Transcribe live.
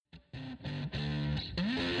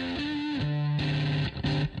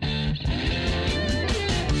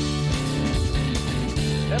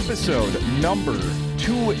episode number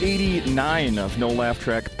 289 of No Laugh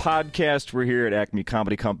Track Podcast. We're here at Acme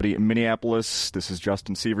Comedy Company in Minneapolis. This is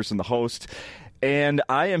Justin Severson, the host. And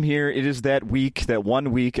I am here. It is that week, that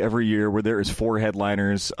 1 week every year where there is 4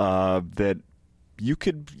 headliners that you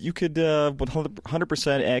could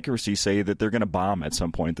 100% accuracy say that they're going to bomb at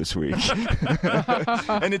some point this week.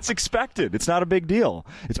 And it's expected. It's not a big deal.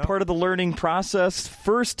 It's part of the learning process.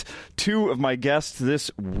 First 2 of my guests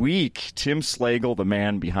this week, Tim Slagle, the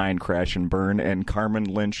man behind Crash and Burn, and Carmen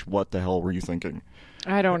Lynch. What the hell were you thinking?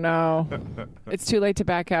 I don't know. It's too late to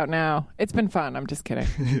back out now. It's been fun. I'm just kidding.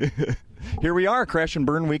 Here we are, Crash and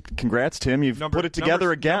Burn Week. Congrats, Tim. You've put it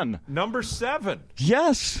together again. Number 7.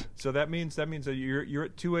 Yes. So that means that you're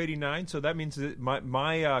at 289. So that means that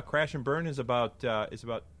my Crash and Burn is about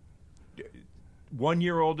 1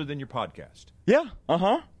 year older than your podcast. Yeah.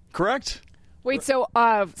 Correct. Wait, so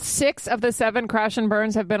 6 of the 7 Crash and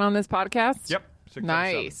Burns have been on this podcast? Yep. 6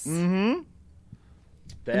 nice. Mm-hmm.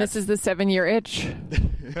 And this is the 7-year itch.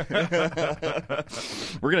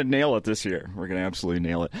 We're going to nail it this year. We're going to absolutely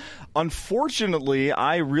nail it. Unfortunately,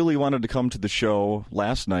 I really wanted to come to the show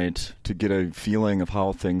last night to get a feeling of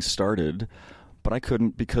how things started, but I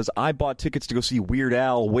couldn't because I bought tickets to go see Weird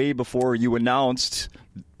Al way before you announced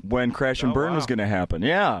when Crash and Burn was going to happen.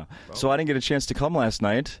 Yeah. So I didn't get a chance to come last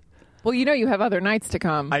night. Well, you know you have other nights to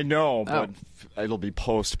come. I know, but it'll be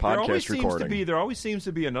post-podcast recording. There always seems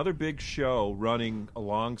to be another big show running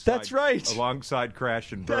alongside. That's right. Alongside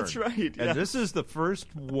Crash and Burn. That's right. And this is the first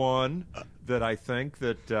one that I think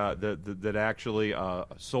that actually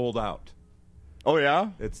sold out. Oh yeah,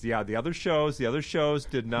 it's the other shows. The other shows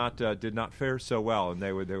did not fare so well, and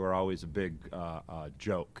they were always a big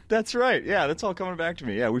joke. That's right. Yeah, that's all coming back to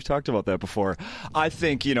me. Yeah, we've talked about that before. I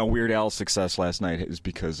think Weird Al's success last night is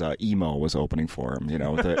because Emo was opening for him.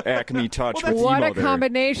 The Acme touch with Emo. What a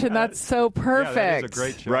combination! That's so perfect. Yeah, that is a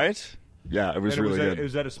great show. Right? Yeah, it was really good. It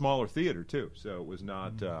was at a smaller theater too, so it was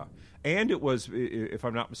not. And it was, if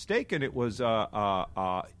I'm not mistaken, it was.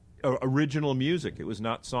 Original music. It was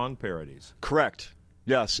not song parodies. Correct.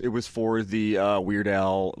 Yes, it was for the Weird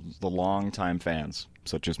Al, the longtime fans,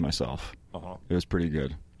 such as myself. It was pretty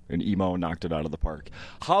good. And Emo knocked it out of the park.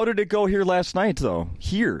 How did it go here last night, though?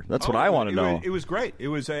 Here. That's what I want to know. It was great.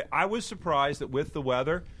 I was surprised that with the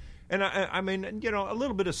weather, and I mean, a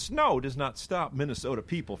little bit of snow does not stop Minnesota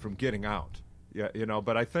people from getting out. Yeah,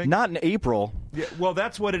 but I think not in April. Yeah, well,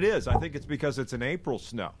 that's what it is. I think it's because it's an April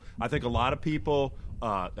snow. I think a lot of people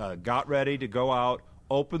got ready to go out,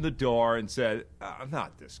 opened the door, and said,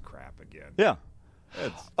 "Not this crap again." Yeah.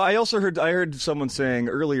 I heard someone saying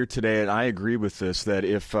earlier today, and I agree with this, that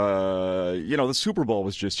if the Super Bowl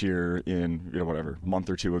was just here in a month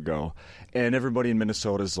or two ago, and everybody in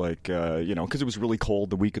Minnesota's like because it was really cold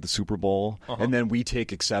the week of the Super Bowl, and then we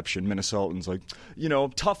take exception, Minnesotans like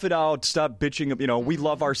tough it out, stop bitching, we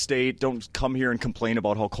love our state, don't come here and complain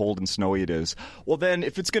about how cold and snowy it is. Well, then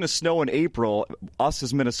if it's going to snow in April, us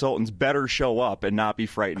as Minnesotans better show up and not be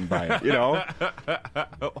frightened by it.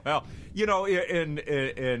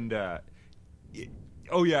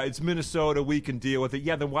 Well, it's Minnesota, we can deal with it.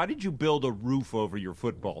 Yeah, then why did you build a roof over your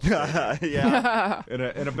football stadium? Yeah.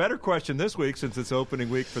 And a better question this week, since it's opening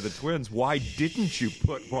week for the Twins, why didn't you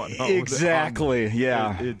put one on? Exactly,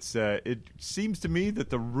 yeah. It seems to me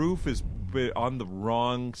that the roof is on the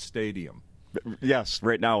wrong stadium. Yes,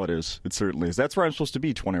 right now it is. It certainly is. That's where I'm supposed to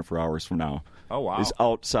be 24 hours from now. Oh, wow. Is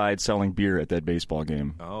outside selling beer at that baseball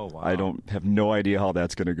game. Oh, wow. I don't have no idea how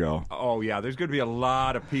that's going to go. Oh, yeah. There's going to be a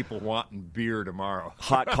lot of people wanting beer tomorrow.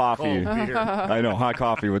 Hot coffee. Cold beer. I know. Hot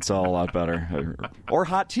coffee would sell a lot better. Or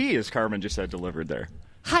hot tea, as Carmen just had delivered there.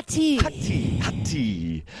 Hot tea. Hot tea. Hot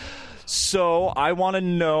tea. So I want to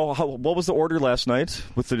know, what was the order last night?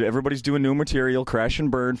 Everybody's doing new material, Crash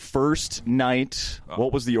and Burn, first night.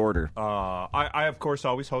 What was the order? I of course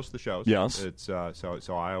always host the shows. Yes. It's so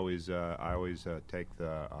I always take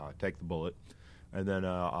the bullet, and then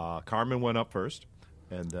Carmen went up first,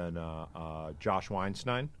 and then Josh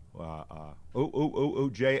Weinstein, J.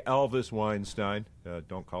 Elvis Weinstein,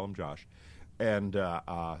 don't call him Josh, and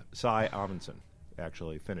Cy Amundsen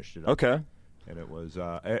actually finished it up. Okay. And it was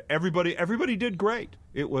everybody did great.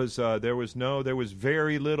 It was there was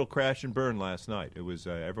very little Crash and Burn last night. It was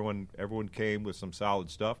everyone came with some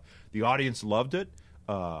solid stuff. The audience loved it.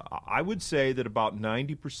 I would say that about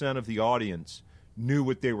 90% of the audience knew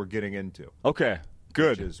what they were getting into. Okay,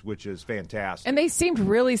 good. Which is fantastic. And they seemed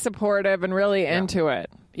really supportive and really into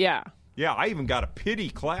it. Yeah. Yeah, I even got a pity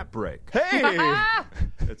clap break. Hey!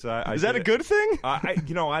 Is that a good thing? I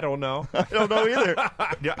don't know. I don't know either.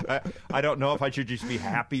 I don't know if I should just be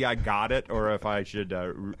happy I got it or if I should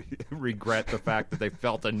regret the fact that they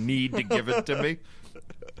felt a need to give it to me.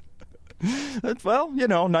 Well,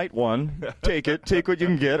 night one. Take it. Take what you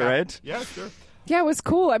can get, right? Yeah, sure. Yeah, it was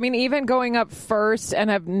cool. I mean, even going up first and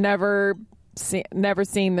have never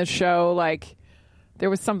seen the show, like, there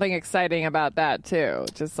was something exciting about that, too.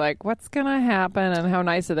 Just like, what's going to happen and how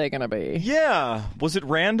nice are they going to be? Yeah. Was it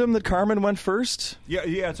random that Carmen went first? Yeah,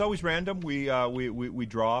 it's always random. We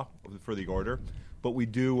draw for the order, but we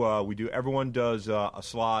do everyone does a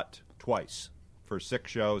slot twice for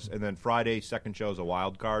 6 shows, and then Friday second show is a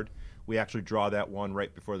wild card. We actually draw that one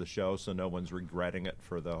right before the show, so no one's regretting it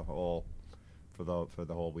for the whole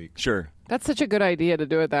week. Sure. That's such a good idea to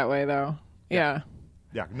do it that way, though. Yeah.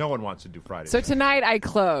 Yeah, no one wants to do Friday. So tonight I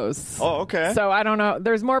close. Oh, okay. So I don't know.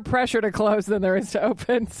 There's more pressure to close than there is to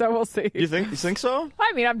open, so we'll see. You think so?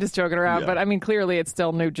 I mean, I'm just joking around, Yeah. but I mean, clearly it's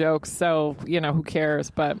still new jokes, so, who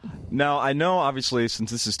cares? But Now, I know, obviously,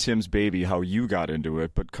 since this is Tim's baby, how you got into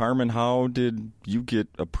it, but Carmen, how did you get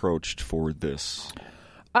approached for this?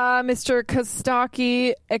 Mr.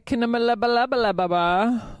 Kostaki,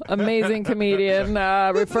 amazing comedian,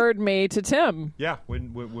 referred me to Tim. Yeah,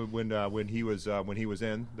 when he was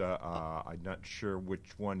in, I'm not sure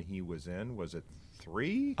which one he was in. Was it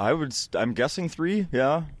 3? I'm guessing 3,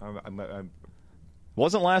 yeah. I'm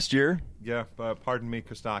Wasn't last year. yeah, pardon me,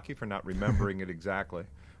 Kostaki, for not remembering it exactly.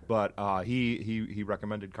 But he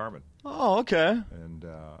recommended Carmen, Oh, okay. and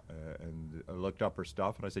I looked up her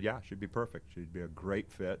stuff, and I said, yeah, she'd be perfect. She'd be a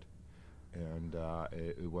great fit. And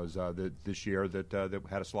it was this year that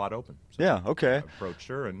had a slot open. So Yeah, okay. I approached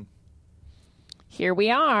her, and Here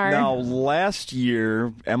we are. Now, last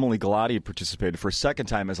year, Emily Galati participated for a second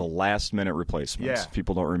time as a last-minute replacement. Yeah.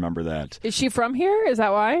 People don't remember that. Is she from here? Is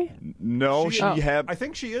that why? No, she had... I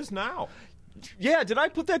think she is now. Yeah, did I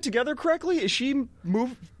put that together correctly? Is she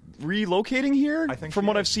relocating here? I think from she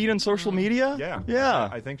what is. I've seen on social media? Yeah.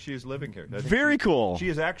 I think she is living here. I think Very cool. She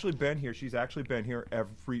has actually been here. She's actually been here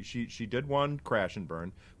every. She did one crash and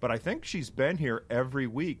burn, but I think she's been here every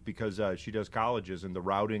week because she does colleges, and the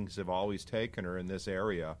routings have always taken her in this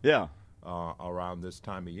area. Yeah. Around this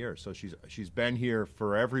time of year, so she's been here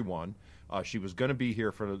for everyone. She was going to be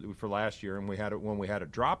here for last year, and when we had a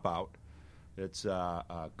dropout. It's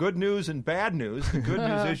good news and bad news. The good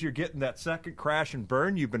news is you're getting that second crash and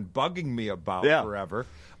burn you've been bugging me about forever.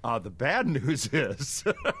 The bad news is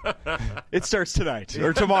it starts tonight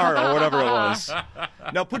or tomorrow, or whatever it was.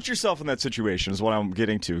 Now, put yourself in that situation is what I'm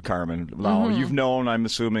getting to, Carmen. Now, you've known, I'm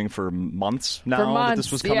assuming, for months now that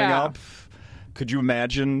this was coming up. Could you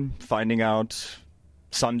imagine finding out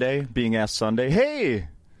Sunday, being asked Sunday, hey...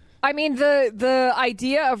 I mean, the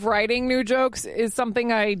idea of writing new jokes is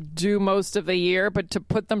something I do most of the year, but to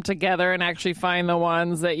put them together and actually find the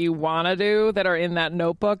ones that you want to do that are in that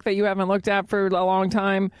notebook that you haven't looked at for a long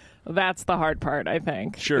time, that's the hard part, I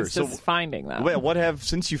think. Sure. It's just finding them.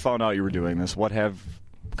 Since you found out you were doing this, what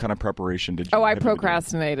kind of preparation did you I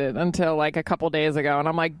procrastinated until like a couple days ago, and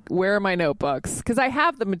I'm like, where are my notebooks? Because I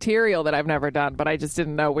have the material that I've never done, but I just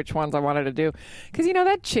didn't know which ones I wanted to do. Because,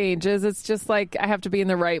 that changes. It's just like I have to be in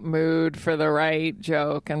the right mood for the right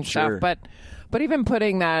joke and Sure. stuff. But even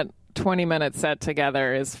putting that 20-minute set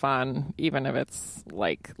together is fun, even if it's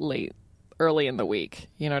like early in the week.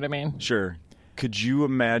 You know what I mean? Sure. Could you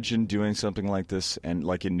imagine doing something like this and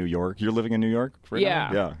like in New York? You're living in New York right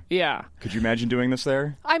now? Yeah. Could you imagine doing this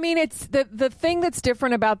there? I mean, it's the thing that's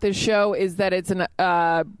different about this show is that it's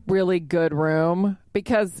a really good room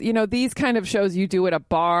because, these kind of shows you do at a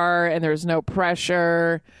bar and there's no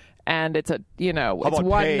pressure. And it's it's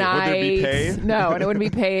one pay? night. Would there be paid? No, and it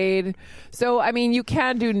wouldn't be paid. So, I mean, you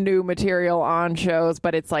can do new material on shows,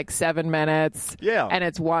 but it's like 7 minutes. Yeah. And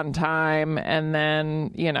it's one time. And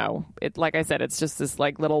then, like I said, it's just this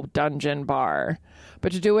like little dungeon bar.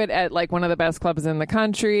 But to do it at like one of the best clubs in the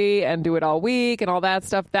country and do it all week and all that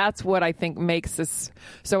stuff, that's what I think makes this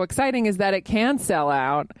so exciting is that it can sell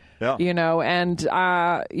out. Yeah. And,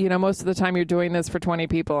 most of the time you're doing this for 20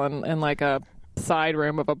 people in like a side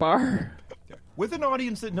room of a bar with an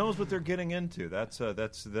audience that knows what they're getting into. That's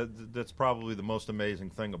probably the most amazing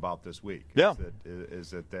thing about this week. Yeah,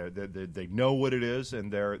 is that they know what it is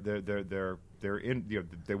and they're in.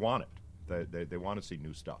 They want it. They want to see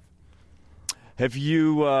new stuff. Have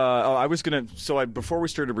you? I was gonna. So before we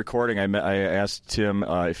started recording, I asked Tim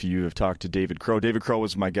if you have talked to David Crow. David Crow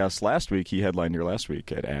was my guest last week. He headlined here last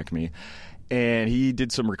week at Acme, and he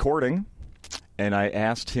did some recording. And I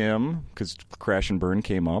asked him, because Crash and Burn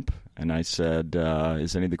came up, and I said,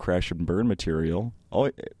 is any of the Crash and Burn material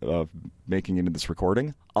making into this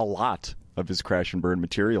recording? A lot of his Crash and Burn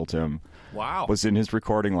material, Tim. Wow. was in his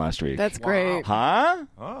recording last week. That's great. Huh?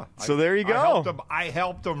 So there you go. I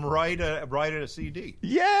helped him write a CD.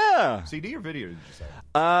 Yeah. CD or video, did you say?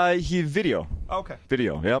 Video. Okay.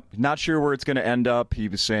 Video, yep. Not sure where it's going to end up. He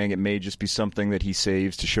was saying it may just be something that he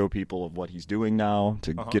saves to show people of what he's doing now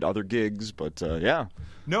to get other gigs, but yeah.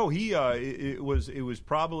 No, he it was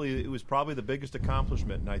probably the biggest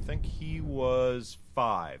accomplishment, and I think he was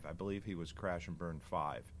 5. I believe he was Crash and Burn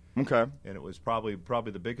 5. Okay. And it was probably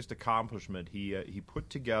the biggest accomplishment. He put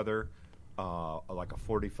together like a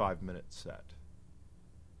 45-minute set.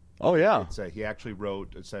 Oh yeah. He actually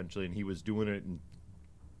wrote essentially, and he was doing it in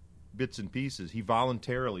bits and pieces. He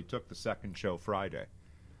voluntarily took the second show Friday,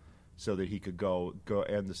 so that he could go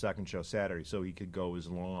end the second show Saturday, so he could go as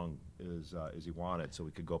long as he wanted, so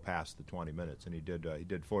he could go past the 20 minutes. And he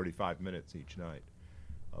did 45 minutes each night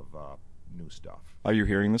of new stuff. Are you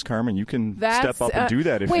hearing this, Carmen? You can step up and do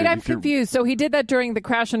that. Wait, I'm confused. So he did that during the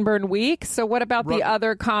Crash and Burn week. So what about the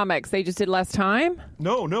other comics? They just did less time?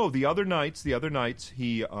 No. The other nights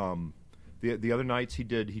he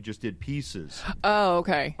he just did pieces. Oh,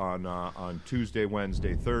 okay. On Tuesday,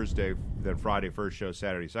 Wednesday, Thursday, then Friday first show,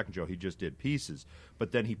 Saturday second show. He just did pieces,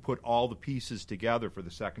 but then he put all the pieces together for the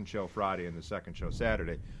second show Friday and the second show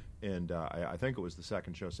Saturday. And I think it was the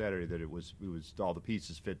second show Saturday that it was all the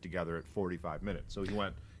pieces fit together at 45 minutes. So he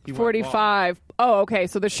went 45. Oh, okay.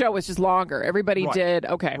 So the show was just longer. Everybody did.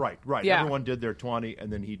 Okay. Right. Yeah. Everyone did their 20,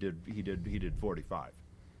 and then he did 45.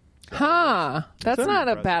 So that's not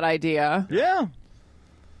a bad idea. Yeah.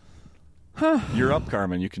 You're up,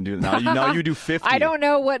 Carmen. You can do that. Now you do 50. I don't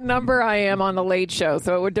know what number I am on the Late Show,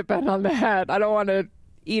 so it would depend on that. I don't want to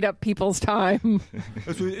eat up people's time.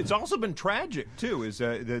 It's also been tragic too. Is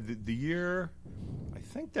the year? I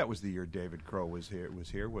think that was the year David Crow was here.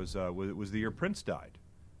 Was the year Prince died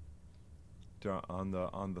on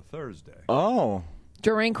the Thursday. Oh,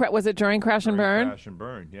 was it during Crash and Burn? Crash and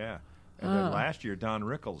Burn, yeah. And then last year, Don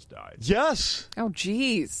Rickles died. Yes. Oh,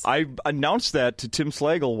 geez. I announced that to Tim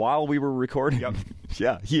Slagle while we were recording. Yep.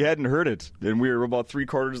 Yeah, he hadn't heard it. And we were about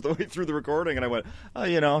 3/4 of the way through the recording, and I went, I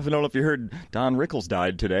don't know if you heard Don Rickles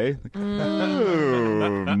died today.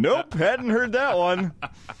 Oh, nope, hadn't heard that one.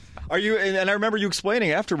 Are you? And I remember you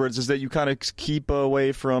explaining afterwards is that you kind of keep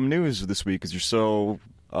away from news this week because you're so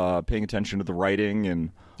paying attention to the writing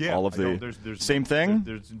and all of the same thing.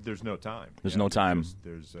 There's no time. There's no time.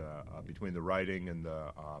 There's between the writing and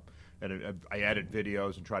I edit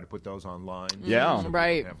videos and try to put those online. Yeah, so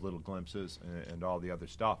right. Have little glimpses and all the other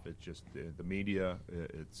stuff. It's just the media.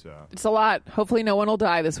 It's a lot. Hopefully, no one will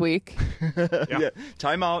die this week. Yeah.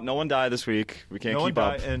 Time out. No one die this week. We can't keep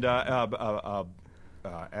up. And Al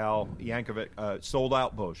Yankovic sold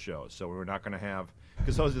out both shows, so we're not going to have.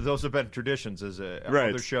 Because those have been traditions, as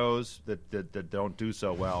other shows that don't do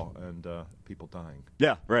so well, and people dying.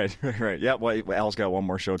 Yeah, right. Yeah, well, Al's got one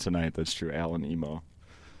more show tonight. That's true. Al and Emo.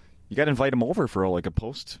 You got to invite him over for a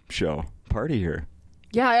post-show party here.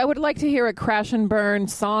 Yeah, I would like to hear a Crash and Burn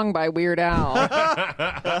song by Weird Al.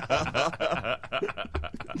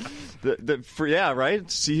 Right?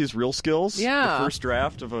 See his real skills. Yeah, the first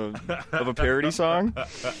draft of a parody song.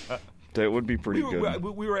 That would be pretty good.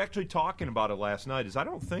 We were actually talking about it last night. I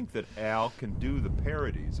don't think that Al can do the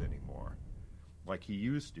parodies anymore like he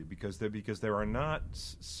used to because there are not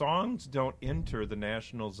songs don't enter the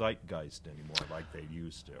national zeitgeist anymore like they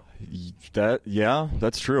used to.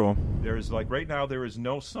 That's true. There's right now there is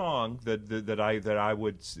no song that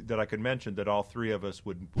I could mention that all three of us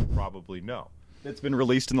would probably know. It's been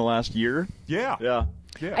released in the last year. Yeah.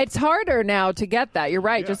 It's harder now to get that. You're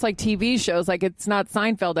right. Yeah. Just like TV shows, it's not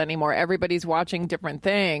Seinfeld anymore. Everybody's watching different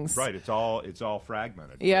things. Right. It's all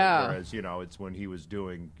fragmented. Yeah. Whereas it's when he was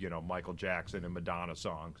doing Michael Jackson and Madonna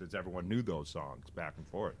songs. Everyone knew those songs back and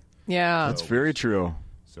forth. Yeah. That's very true.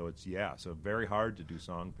 So it's very hard to do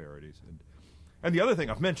song parodies. And the other thing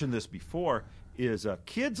I've mentioned this before is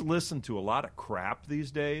kids listen to a lot of crap these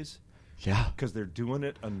days. Yeah. Because they're doing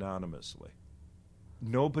it anonymously.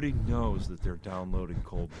 Nobody knows that they're downloading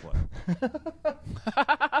Coldplay.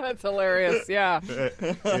 That's hilarious. Yeah.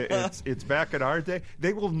 It's back in our day.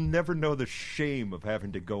 They will never know the shame of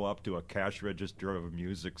having to go up to a cash register of a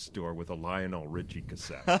music store with a Lionel Richie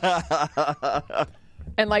cassette.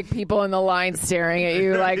 And people in the line staring at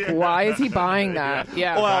you why is he buying that?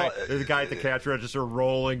 Yeah. Well, the guy at the cash register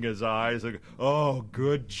rolling his eyes oh,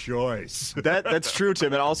 good choice. That's true,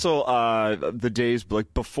 Tim. And also the days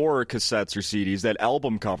before cassettes or CDs, that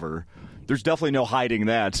album cover, there's definitely no hiding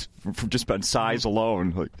that from just by size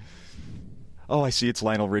alone. oh, I see it's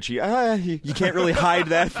Lionel Richie. You can't really hide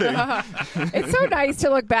that thing. It's so nice to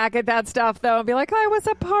look back at that stuff, though, and be like, I was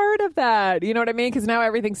a part of that. You know what I mean? Because now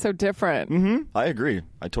everything's so different. Mm-hmm. I agree.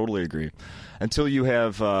 I totally agree. Until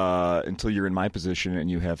you're in my position and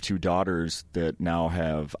you have two daughters that now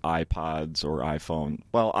have iPods or iPhone.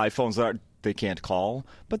 Well, iPhones they can't call,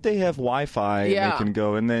 but they have Wi-Fi. Yeah. And they can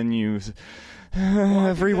go, and then you.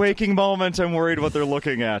 Every waking moment, I'm worried what they're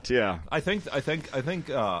looking at. Yeah, I think that's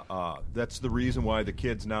the reason why the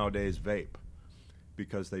kids nowadays vape,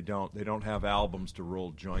 because they don't have albums to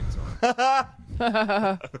roll joints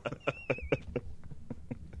on.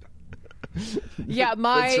 Yeah,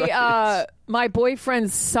 my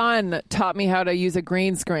boyfriend's son taught me how to use a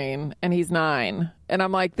green screen, and he's 9. And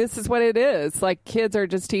I'm like, this is what it is. Like, kids are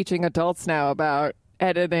just teaching adults now about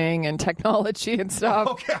editing and technology and stuff.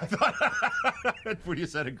 Okay, I thought when you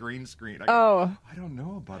said a green screen, I don't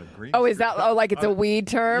know about a green. Oh, is that like it's a weed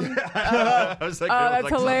term? I was like, that's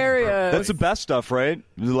hilarious. that's the best stuff, right?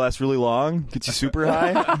 It lasts really long, gets you super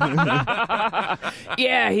high.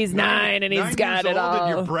 Yeah, he's 9 and he's 9 got years it old all. and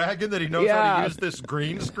you're bragging that he knows how to use this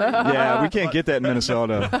green screen. Yeah, we can't get that in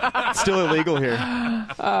Minnesota. It's still illegal here.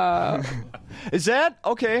 Is that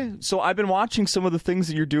okay? So I've been watching some of the things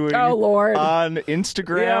that you're doing. Oh, Lord. On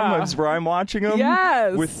Instagram. Yeah. That's where I'm watching them.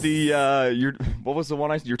 Yes. With the what was the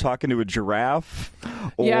one you're talking to a giraffe,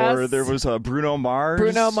 or Yes. there was Bruno Mars.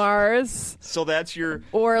 Bruno Mars. So that's your.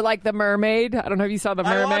 Or like the mermaid. I don't know if you saw the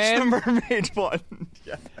mermaid. I watched the mermaid one.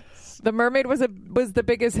 Yeah. The mermaid was the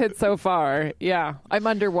biggest hit so far. Yeah, I'm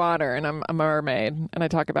underwater and I'm a mermaid, and I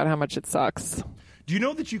talk about how much it sucks. Do you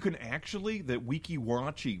know that you can actually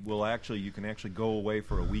WikiWatchy will actually you can actually go away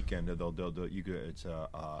for a weekend and it's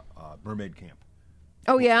a mermaid camp.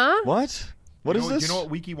 Oh yeah? What? What is this? Do you know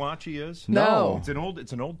what WikiWatchy is? No.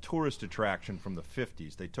 It's an old tourist attraction from the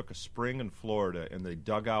 50s. They took a spring in Florida and they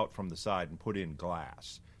dug out from the side and put in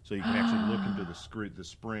glass. So you can actually look into the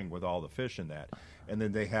spring with all the fish in that. And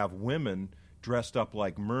then they have women dressed up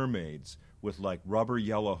like mermaids with like rubber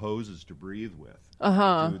yellow hoses to breathe with.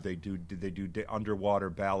 They do underwater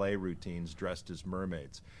ballet routines dressed as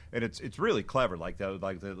mermaids, and it's really clever. Like they'll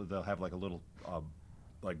have like a little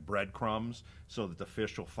like breadcrumbs so that the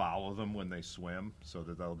fish will follow them when they swim, so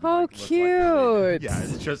that they'll look cute. Yeah,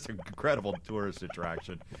 it's just an incredible tourist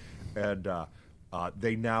attraction, and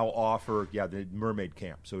they now offer the mermaid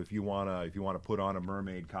camp. So if you wanna put on a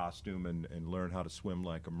mermaid costume and learn how to swim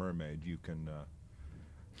like a mermaid, you can.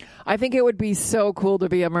 I think it would be so cool to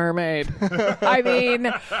be a mermaid. I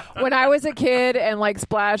mean, when I was a kid and like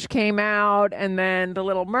Splash came out and then The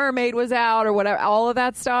Little Mermaid was out or whatever, all of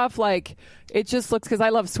that stuff, like it just looks, because I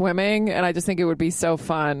love swimming and I just think it would be so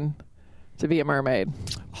fun to be a mermaid.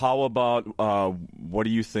 How about what do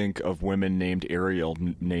you think of women named Ariel,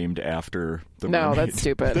 named after the mermaid? No, that's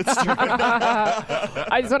stupid.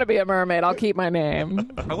 I just want to be a mermaid. I'll keep my name.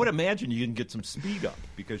 I would imagine you can get some speed up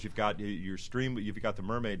because you've got you've got the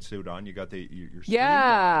mermaid suit on, you got your stream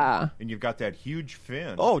on, and you've got that huge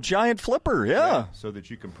fin. Oh, giant flipper, yeah. So that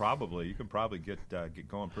you can probably get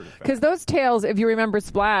going pretty fast. Because those tails, if you remember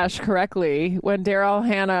Splash correctly, when Daryl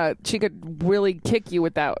Hannah, she could really kick you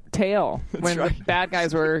with that tail when the bad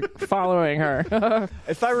guys were following her.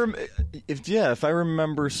 If I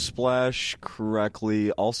remember Splash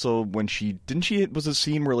correctly, also when it was a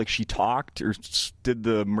scene where like she talked or did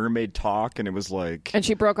the mermaid talk, and it was like, and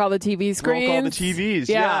she broke all the TV screens. Broke all the TVs.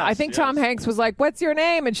 Yeah, yes, I think Tom Hanks was like, "What's your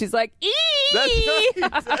name?" And she's like, "Ee."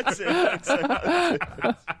 That's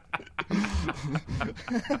it.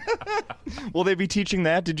 Will they be teaching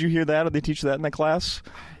that? Did you hear that? Did they teach that in the class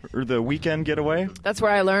or the weekend getaway? That's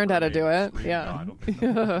where I learned how to do it. Yeah.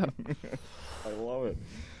 I love it.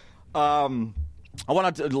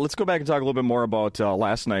 Let's go back and talk a little bit more about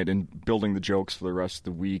last night and building the jokes for the rest of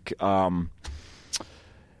the week.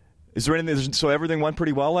 Is there anything? So everything went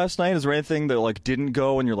pretty well last night. Is there anything that like didn't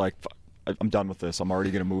go and you're like, I'm done with this. I'm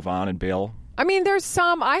already going to move on and bail? I mean, there's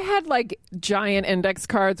some. I had like giant index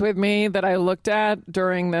cards with me that I looked at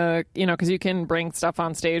during the, because you can bring stuff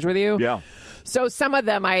on stage with you. Yeah. So some of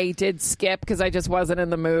them I did skip because I just wasn't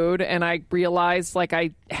in the mood, and I realized like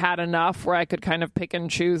I had enough where I could kind of pick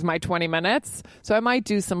and choose my 20 minutes. So I might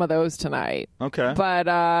do some of those tonight. Okay.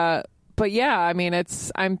 But yeah, I mean,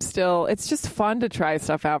 it's just fun to try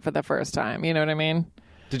stuff out for the first time. You know what I mean?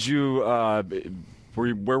 Did you?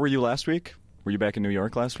 Where were you last week? Were you back in New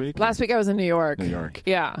York last week? Last week I was in New York. New York.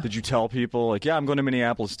 Yeah. Did you tell people like, yeah, I'm going to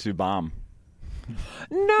Minneapolis to bomb?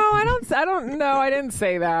 No, I don't know. I didn't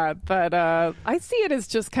say that, but I see it as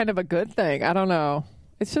just kind of a good thing. I don't know.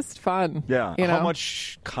 It's just fun. Yeah. You know? How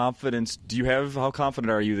much confidence do you have? How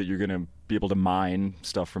confident are you that you're going to be able to mine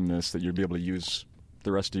stuff from this, that you'll be able to use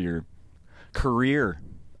the rest of your career?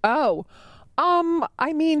 Oh,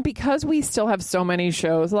 I mean, because we still have so many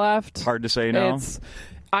shows left. Hard to say no.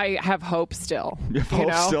 I have hope still. You have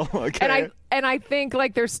hope still? Okay. And I think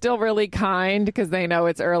like they're still really kind because they know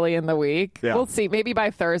it's early in the week. Yeah. We'll see. Maybe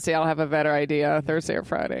by Thursday I'll have a better idea. Thursday or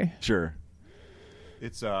Friday. Sure.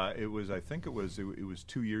 It was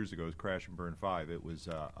 2 years ago. It was Crash and Burn 5. It was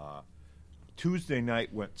Tuesday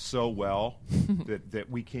night went so well that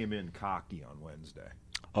we came in cocky on Wednesday.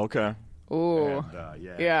 Okay. Ooh. And,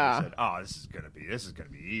 yeah. We said, "Oh, this is gonna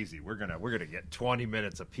be easy. We're gonna get 20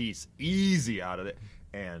 minutes apiece, easy out of it."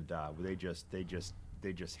 And they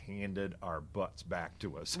just handed our butts back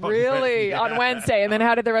to us. Really? On Wednesday. And then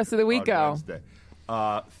how did the rest of the week go? Wednesday.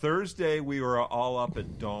 Thursday, we were all up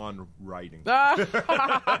at dawn writing.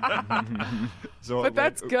 So But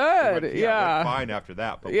that's good. It Yeah. went fine after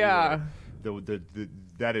that. But Yeah.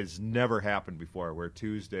 that has never happened before. Where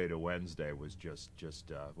Tuesday to Wednesday was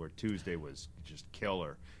where Tuesday was just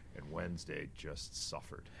killer, and Wednesday just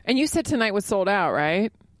suffered. And you said tonight was sold out,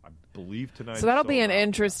 right? I believe tonight. So that'll be an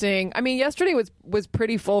interesting. I mean, yesterday was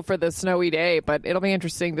pretty full for the snowy day, but it'll be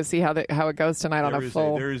interesting to see how it goes tonight on a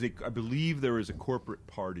full. I believe there is a corporate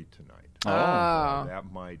party tonight. Oh.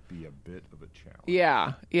 That might be a bit of a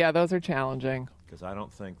challenge. Yeah, those are challenging. Because I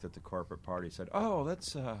don't think that the corporate party said, "Oh,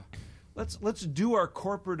 let's do our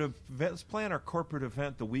corporate event. Let's plan our corporate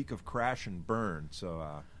event the week of Crash and Burn." So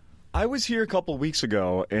I was here a couple weeks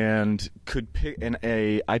ago and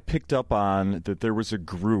I picked up on that there was a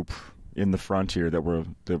group in the front here that were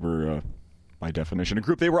by definition a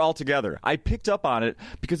group. They were all together. I picked up on it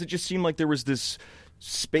because it just seemed like there was this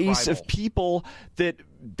space Tribal. of people that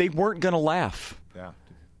they weren't going to laugh. yeah.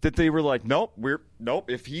 That they were like, nope,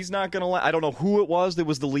 if he's not going to laugh. I don't know who it was that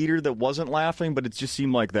was the leader that wasn't laughing, but it just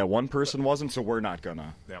seemed like that one person wasn't, so we're not going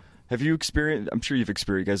to. Yep. Have you experienced? I'm sure you guys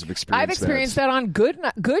have experienced. I've experienced that on good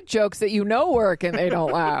jokes that work and they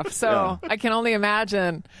don't laugh. So I can only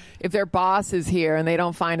imagine if their boss is here and they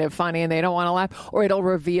don't find it funny and they don't want to laugh, or it'll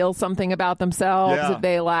reveal something about themselves Yeah. if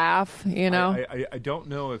they laugh. You know. I don't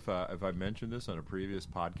know if I mentioned this on a previous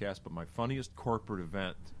podcast, but my funniest corporate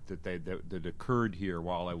event that occurred here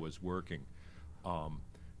while I was working,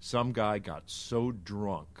 some guy got so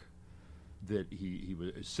drunk that he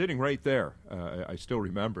was sitting right there. I still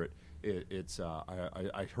remember it.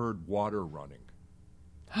 I heard water running,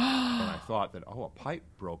 and I thought that a pipe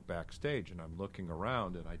broke backstage, and I'm looking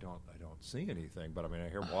around and I don't see anything, but I mean I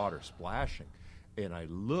hear water splashing, and I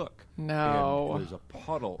look. No. And there's a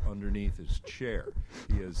puddle underneath his chair.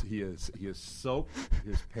 He has soaked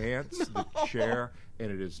his pants, the chair,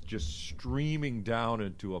 and it is just streaming down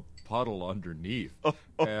into a puddle underneath.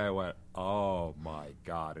 And I went, "Oh my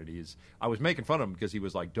God!" And I was making fun of him because he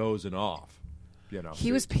was like dozing off. You know,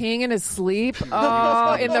 He was peeing in his sleep.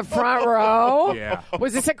 Oh, in the front row. Yeah.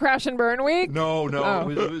 Was this at Crash and Burn week? No.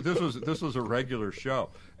 Oh. This was a regular show,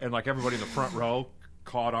 and like everybody in the front row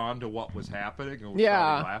caught on to what was happening and was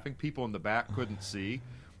Yeah. started laughing. People in the back couldn't see,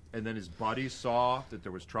 and then his buddies saw that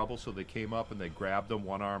there was trouble, so they came up and they grabbed him,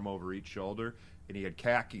 one arm over each shoulder, and he had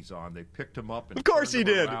khakis on. They picked him up and Of course turned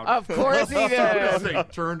he him did. around. Of course he As did. they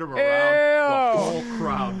turned him around, the Ew. whole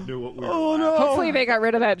crowd knew what we were Oh, no. laughing. Hopefully they got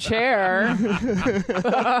rid of that chair.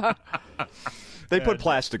 They put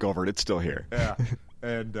plastic over it. It's still here. Yeah,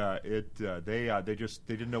 and they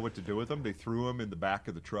didn't know what to do with him. They threw him in the back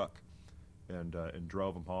of the truck, and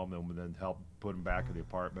drove him home, and then helped put him back in the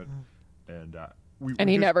apartment. And And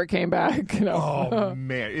he never came back. No. Oh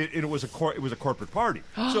man! It was a corporate party,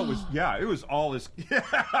 so it was all his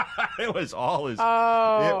it was all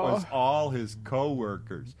his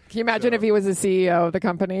coworkers. Can you imagine if he was the CEO of the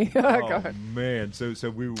company? Go Oh ahead. man! So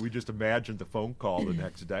we just imagined the phone call the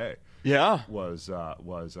next day. Yeah. Was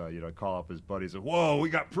call up his buddies and, "Whoa, we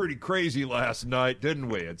got pretty crazy last night, didn't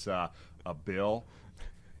we?" It's Bill,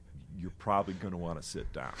 you're probably going to want to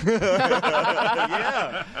sit down.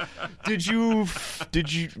 Yeah. Did you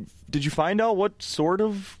find out what sort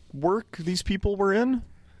of work these people were in?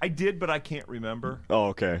 I did, but I can't remember. Oh,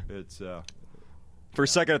 okay. It's For a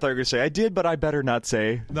second, I thought you were going to say, I did, but I better not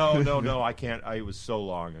say. no, I can't. It was so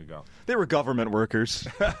long ago. They were government workers.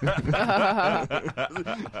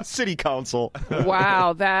 City council.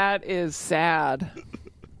 Wow, that is sad.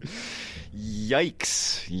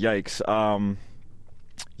 Yikes.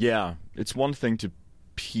 Yeah, it's one thing to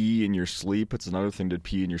pee in your sleep. It's another thing to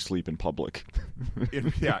pee in your sleep in public.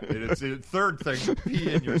 It's a third thing to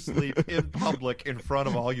pee in your sleep in public in front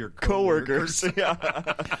of all your Coworkers. Yeah.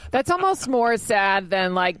 That's almost more sad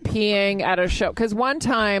than like peeing at a show. Because one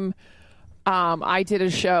time I did a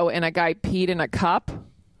show and a guy peed in a cup.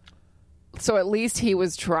 So at least he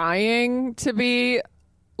was trying to be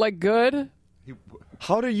like good.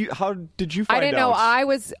 How did you find out? I didn't know I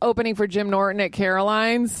was opening for Jim Norton at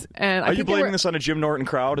Caroline's, and Are you blaming this on a Jim Norton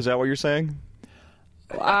crowd? Is that what you're saying?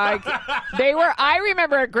 They were. I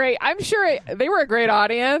remember a great. I'm sure they were a great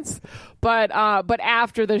audience, but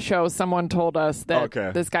after the show, someone told us that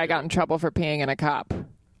this guy got in trouble for peeing in a cup.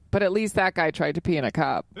 But at least that guy tried to pee in a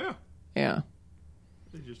cup. Yeah. Yeah.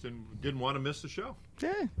 They just didn't want to miss the show.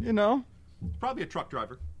 Yeah, you know. Probably a truck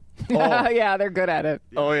driver. Oh. Yeah, they're good at it.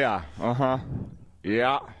 Oh yeah.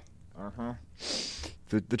 Yeah.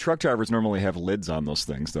 The truck drivers normally have lids on those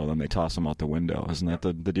things, though. Then they toss them out the window. Isn't that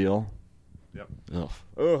the deal? Yep.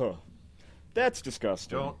 Ugh. That's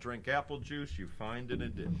disgusting. Don't drink apple juice you find in a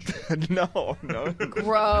ditch. No.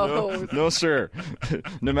 Gross. No, sir.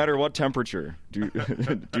 No matter what temperature, do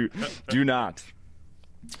not.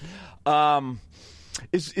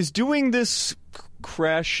 Is doing this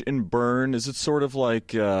crash and burn? Is it sort of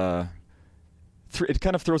like it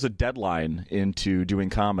kind of throws a deadline into doing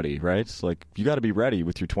comedy, right? It's like you got to be ready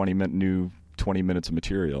with your 20 minutes of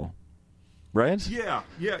material. Right? Yeah,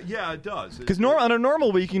 it does. Because on a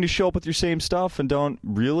normal week, you can just show up with your same stuff and don't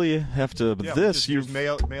really have to. Yeah, you just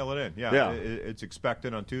mail it in. Yeah. It's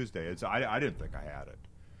expected on Tuesday. I didn't think I had it.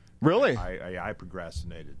 Really? I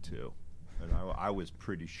procrastinated too, and I was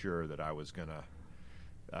pretty sure that I was gonna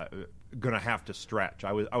have to stretch.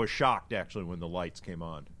 I was shocked actually when the lights came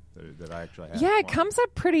on. That I actually had. Yeah, it comes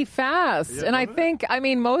up pretty fast. Yeah, and I think,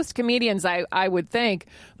 most comedians, I would think,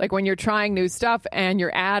 like when you're trying new stuff and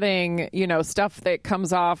you're adding, stuff that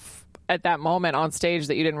comes off at that moment on stage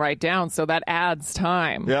that you didn't write down, so that adds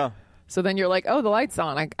time. Yeah. So then you're like, oh, the light's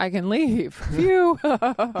on. I can leave. Phew.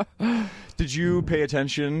 Did you pay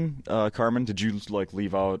attention, Carmen? Did you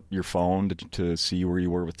leave out your phone to see where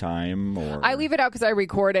you were with time? Or I leave it out because I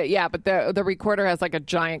record it. Yeah, but the recorder has like a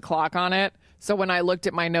giant clock on it. So when I looked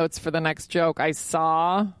at my notes for the next joke, I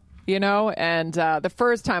saw, and the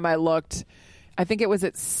first time I looked, I think it was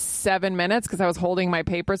at 7 minutes because I was holding my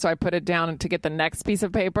paper, so I put it down to get the next piece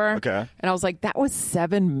of paper. Okay. And I was like, that was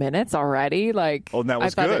 7 minutes already? Oh, and that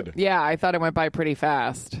was good. I thought it went by pretty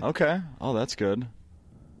fast. Okay. Oh, that's good.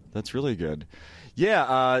 That's really good.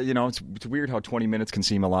 Yeah, it's weird how 20 minutes can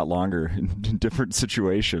seem a lot longer in different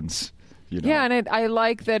situations. Yeah, and I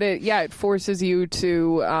like that it forces you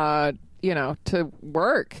to, to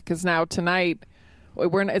work. Because now tonight,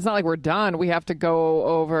 it's not like we're done. We have to go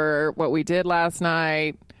over what we did last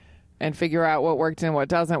night and figure out what worked and what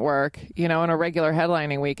doesn't work. In a regular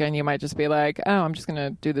headlining weekend, you might just be like, oh, I'm just going to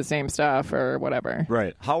do the same stuff or whatever.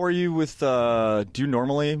 Right. How are you with, do you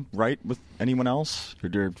normally write with anyone else? Or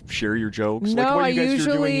do you share your jokes? No, like what you guys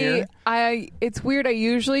are doing here? It's weird. I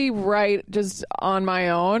usually write just on my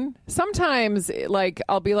own. Sometimes,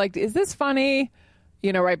 I'll be like, is this funny?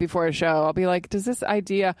 Right before a show, I'll be like, does this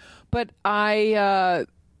idea? But I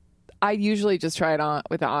usually just try it on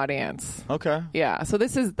with the audience. Okay. Yeah. So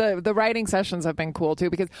this is the writing sessions have been cool too,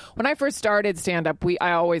 because when I first started stand up,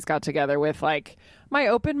 I always got together with my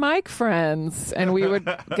open mic friends, and we would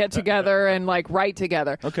get together and write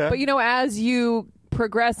together. Okay. But as you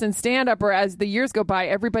progress in stand up, or as the years go by,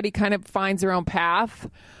 everybody kind of finds their own path.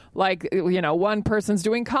 One person's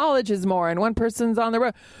doing colleges more and one person's on the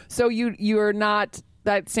road. So you're not,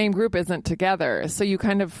 that same group isn't together. So you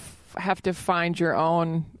kind of have to find your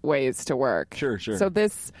own ways to work. Sure. So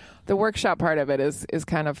the workshop part of it is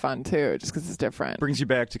kind of fun too, just because it's different. Brings you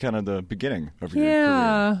back to kind of the beginning of your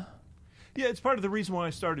career. Yeah, it's part of the reason why I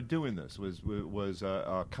started doing this was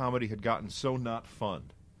comedy had gotten so not fun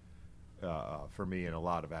for me in a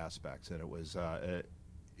lot of aspects, and it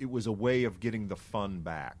was a way of getting the fun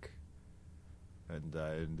back.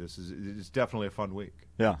 And it's definitely a fun week.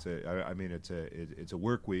 Yeah, it's a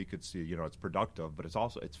work week. It's it's productive, but it's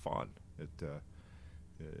fun.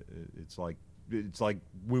 It's like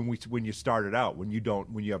when you started out, when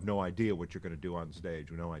you have no idea what you're going to do on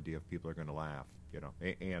stage, no idea if people are going to laugh,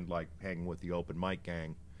 and like hanging with the open mic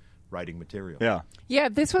gang, writing material. Yeah,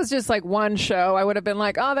 this was just one show. I would have been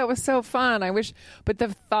like, oh, that was so fun. I wish, but the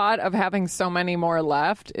thought of having so many more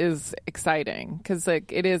left is exciting, because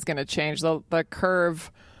it is going to change the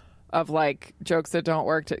curve of jokes that don't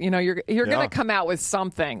work. You're going to come out with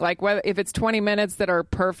something, whether if it's 20 minutes that are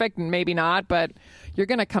perfect and maybe not, but you're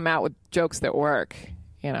going to come out with jokes that work.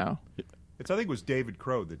 I think it was David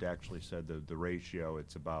Crow that actually said the ratio.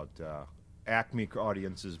 It's about Acme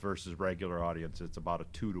audiences versus regular audiences. It's about a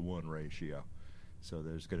 2-to-1 ratio. So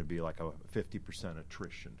there's going to be a 50%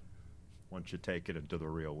 attrition once you take it into the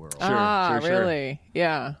real world. Sure. Really?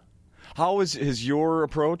 Yeah. How has your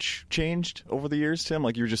approach changed over the years, Tim?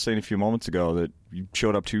 Like you were just saying a few moments ago that you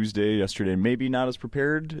showed up yesterday, maybe not as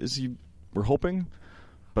prepared as you were hoping,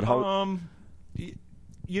 but how?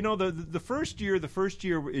 the first year,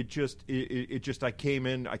 it just I came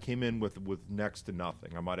in with next to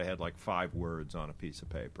nothing. I might have had like 5 words on a piece of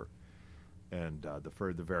paper, and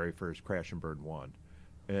the very first Crash and Burn one,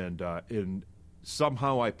 and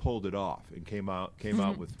somehow I pulled it off and came out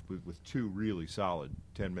with 2 really solid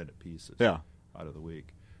 10-minute pieces. Yeah. Out of the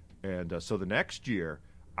week, and so the next year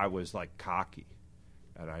I was like cocky,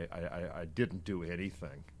 and I didn't do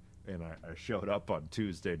anything. And I showed up on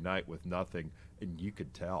Tuesday night with nothing, and you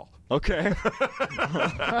could tell. Okay.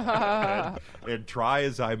 and try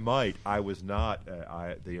as I might, I was not.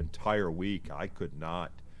 The entire week, I could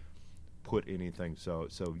not put anything. So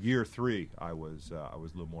year 3, I was a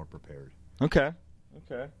little more prepared. Okay.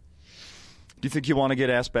 Do you think you want to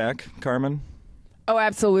get asked back, Carmen? Oh,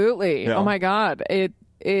 absolutely. Yeah. Oh my God.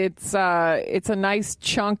 It's a nice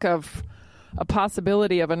chunk of a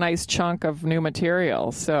possibility of a nice chunk of new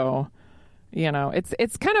material. So,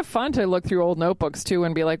 it's kind of fun to look through old notebooks too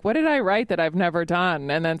and be like, what did I write that I've never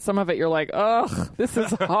done? And then some of it you're like, ugh, this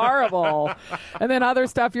is horrible. And then other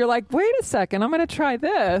stuff you're like, wait a second, I'm going to try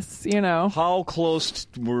this, How close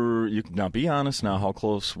were you, now be honest now, how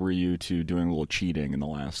close were you to doing a little cheating in the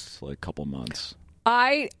last couple months?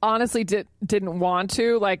 I honestly didn't want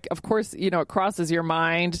to. Like, of course, it crosses your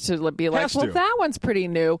mind to be like, Has well, to. that one's pretty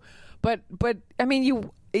new. But I mean,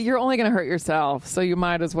 you're only going to hurt yourself, so you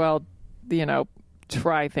might as well,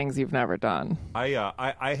 try things you've never done.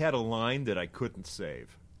 I had a line that I couldn't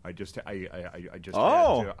save. I just had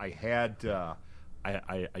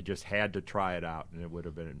to try it out, and it would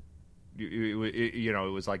have been,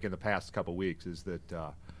 it was like in the past couple weeks. Is that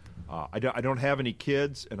I don't have any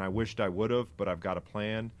kids, and I wished I would have, but I've got a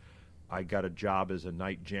plan. I got a job as a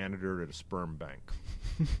night janitor at a sperm bank.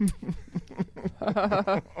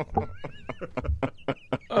 A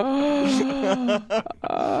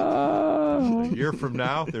year from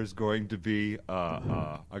now, there's going to be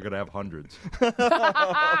I'm going to have hundreds, and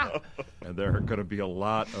there are going to be a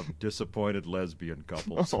lot of disappointed lesbian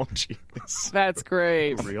couples. Oh, jeez. That's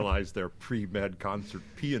great. Who realize their pre-med concert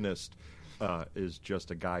pianist is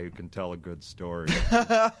just a guy who can tell a good story,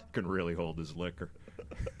 can really hold his liquor.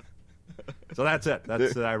 So that's it.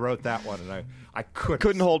 I wrote that one, and I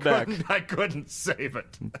couldn't hold back. I couldn't save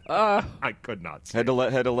it. I could not save Had to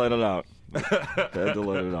let it out. Had to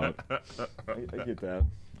let it out.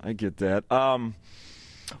 I get that.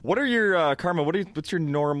 What are your Karma? What's your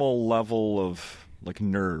normal level of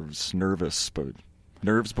nerves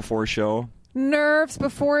before a show? Nerves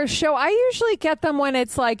before a show. I usually get them when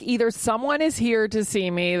it's like either someone is here to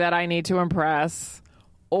see me that I need to impress,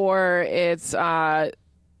 or it's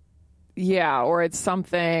or it's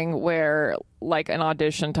something where like an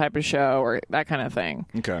audition type of show or that kind of thing.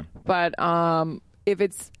 Okay. But if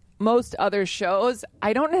it's most other shows,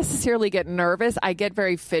 I don't necessarily get nervous. I get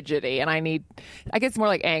very fidgety, and I get more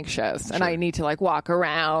like anxious, and I need to like walk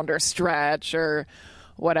around or stretch or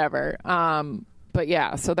whatever. But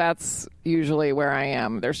yeah, so that's usually where I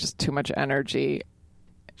am. There's just too much energy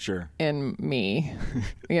in me.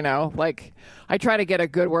 Like I try to get a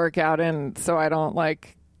good workout in so I don't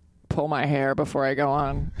like pull my hair before I go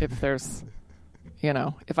on. If there's,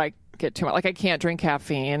 if I get too much, like I can't drink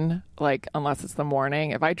caffeine, like unless it's the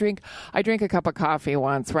morning. If I drink a cup of coffee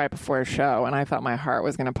once right before a show, and I thought my heart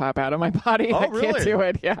was going to pop out of my body. Oh, I really? can't do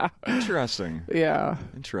it. Yeah. Interesting. Yeah.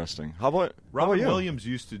 Interesting. How about Robin you? Williams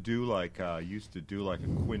used to do like a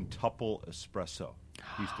quintuple espresso.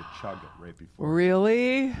 He used to chug it right before.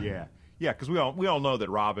 Really? Yeah, because we all know that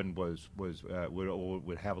Robin would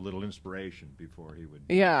have a little inspiration before he would.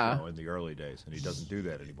 In the early days, and he doesn't do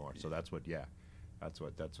that anymore. So that's what.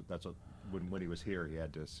 When he was here, they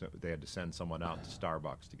had to send someone out to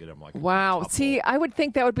Starbucks to get him like. Wow. See, I would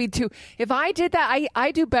think that would be too. If I did that,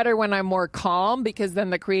 I do better when I'm more calm, because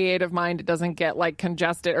then the creative mind doesn't get like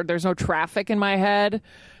congested, or there's no traffic in my head.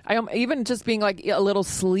 Even just being like a little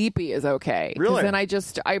sleepy is okay. Really? Then I'm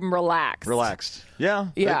relaxed. Yeah.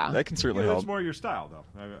 Yeah. That can certainly help. That's more your style, though.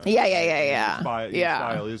 Yeah. Your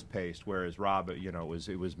style is paced, whereas Robin,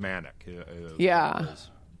 it was manic.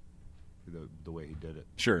 The way he did it.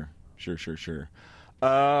 Sure.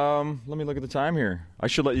 Let me look at the time here. I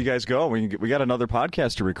should let you guys go. We got another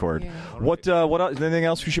podcast to record. Yeah. What anything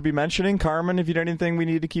else we should be mentioning? Carmen, if you did anything we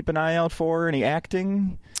need to keep an eye out for? Any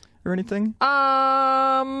acting or anything?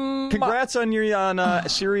 Congrats on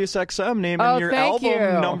Sirius XM naming your album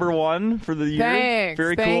 #1 for the year. Thanks.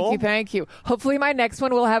 Very cool. Thank you. Hopefully my next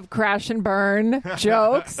one will have crash and burn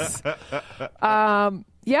jokes.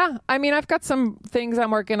 Yeah, I mean, I've got some things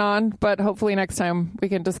I'm working on, but hopefully next time we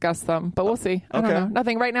can discuss them. But we'll see. I don't know.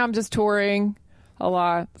 Nothing. Right now I'm just touring a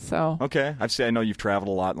lot, so. Okay. I know you've traveled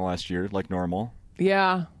a lot in the last year, like normal.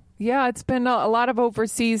 Yeah. Yeah, it's been a lot of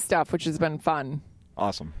overseas stuff, which has been fun.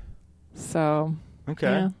 Awesome. So, Okay.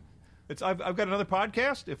 yeah. I've got another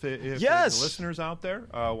podcast. If Yes. the listeners out there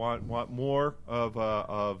want more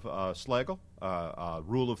of Schlegel,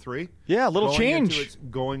 Rule of Three. Yeah, a little change.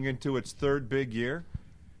 Going into its third big year.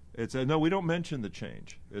 It's no, we don't mention the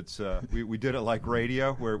change. It's we did it like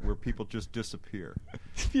radio, where people just disappear.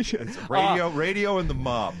 It's radio and the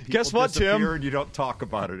mob. People Guess what, disappear Tim? And you don't talk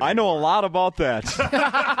about it anymore. I know a lot about that.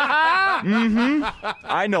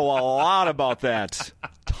 I know a lot about that.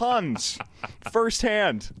 Tons.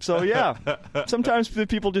 Firsthand. So, yeah. Sometimes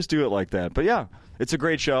people just do it like that. But, yeah, it's a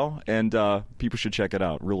great show, and people should check it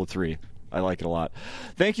out. Rule of Three. I like it a lot.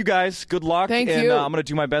 Thank you, guys. Good luck. Thank and you. I'm going to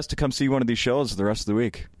do my best to come see one of these shows the rest of the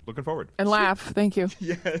week. Looking forward. And laugh. Thank you.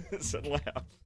 Yes, and laugh.